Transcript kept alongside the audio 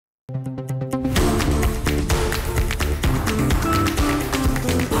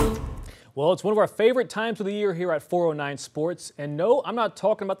Well, it's one of our favorite times of the year here at 409 Sports. And no, I'm not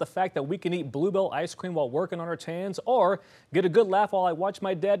talking about the fact that we can eat Bluebell ice cream while working on our tans or get a good laugh while I watch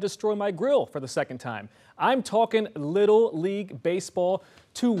my dad destroy my grill for the second time. I'm talking Little League Baseball.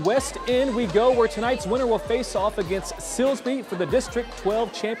 To West End we go, where tonight's winner will face off against Silsbee for the District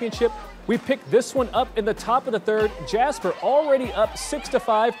 12 Championship. We picked this one up in the top of the third. Jasper already up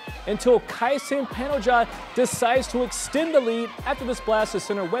 6-5 until Kaisen Panoja decides to extend the lead. After this blast to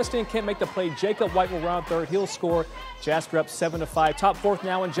center, West End can't make the play. Jacob White will round third. He'll score. Jasper up 7-5. Top fourth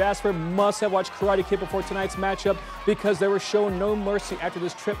now, and Jasper must have watched Karate Kid before tonight's matchup because they were shown no mercy after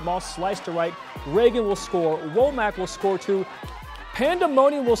this trip. Moss sliced to right. Reagan will score. Womack will score too.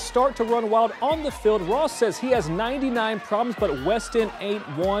 Pandemonium will start to run wild on the field. Ross says he has 99 problems, but West End ain't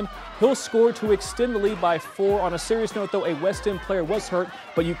one. He'll score to extend the lead by 4. On a serious note, though, a West End player was hurt,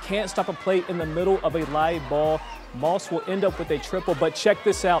 but you can't stop a play in the middle of a live ball. Moss will end up with a triple, but check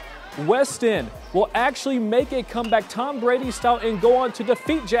this out. West End will actually make a comeback Tom Brady style and go on to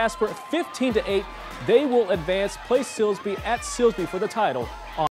defeat Jasper 15-8. They will advance, play Silsbee at Silsbee for the title